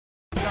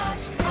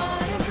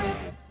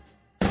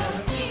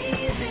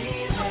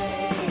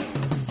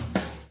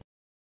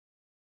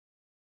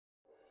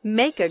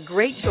Make a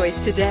great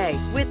choice today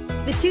with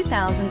the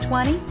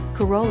 2020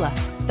 Corolla.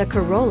 The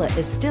Corolla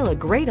is still a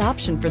great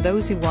option for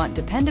those who want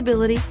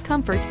dependability,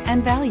 comfort,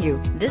 and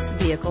value. This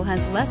vehicle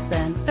has less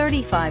than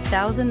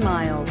 35,000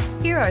 miles.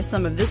 Here are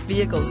some of this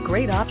vehicle's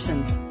great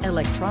options: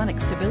 electronic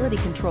stability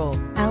control,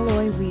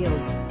 alloy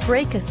wheels,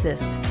 brake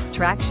assist,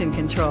 traction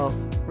control,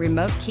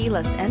 remote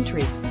keyless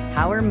entry,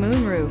 power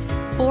moonroof,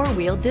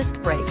 four-wheel disc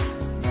brakes,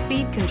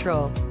 speed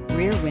control,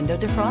 rear window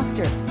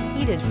defroster,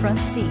 heated front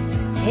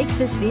seats. Take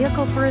this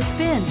vehicle for a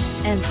spin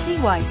and see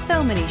why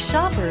so many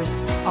shoppers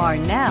are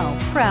now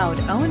proud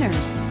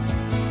owners.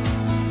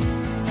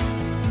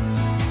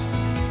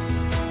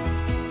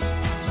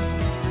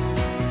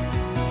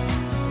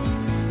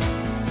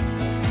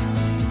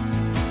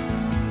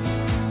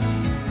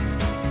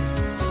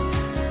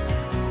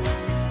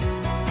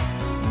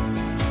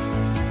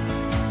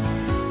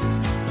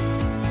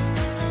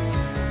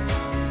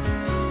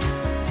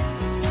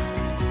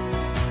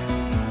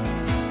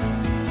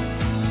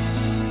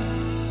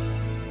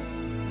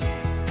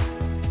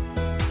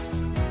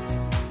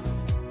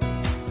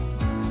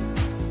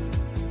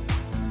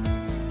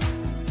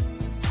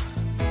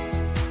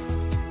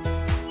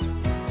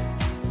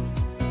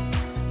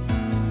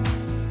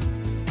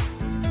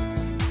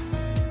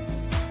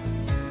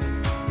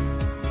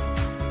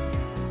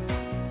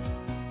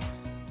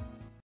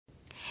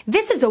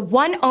 This is a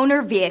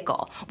one-owner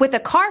vehicle with a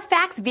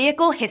Carfax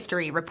Vehicle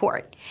History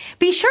Report.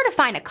 Be sure to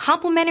find a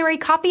complimentary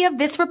copy of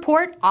this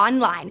report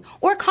online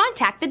or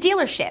contact the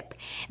dealership.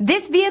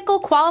 This vehicle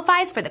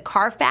qualifies for the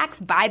Carfax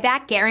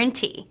Buyback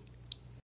Guarantee.